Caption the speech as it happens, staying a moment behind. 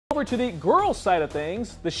over to the girls' side of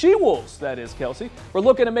things, the She-Wolves, that is, Kelsey. We're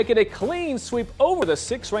looking to make it a clean sweep over the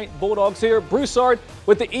 6th-ranked Bulldogs here. Broussard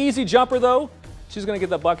with the easy jumper, though. She's going to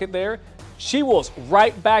get the bucket there. She-Wolves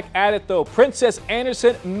right back at it, though. Princess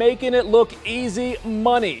Anderson making it look easy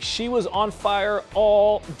money. She was on fire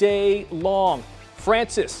all day long.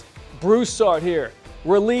 Francis Broussard here.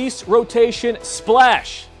 Release, rotation,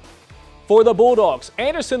 splash for the Bulldogs.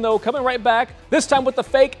 Anderson, though, coming right back, this time with the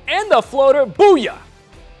fake and the floater. Booyah!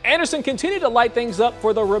 Anderson continued to light things up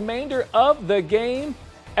for the remainder of the game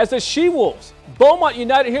as the She-Wolves, Beaumont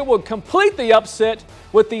United here, will complete the upset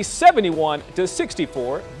with the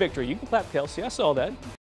 71-64 victory. You can clap, Kelsey. I saw that.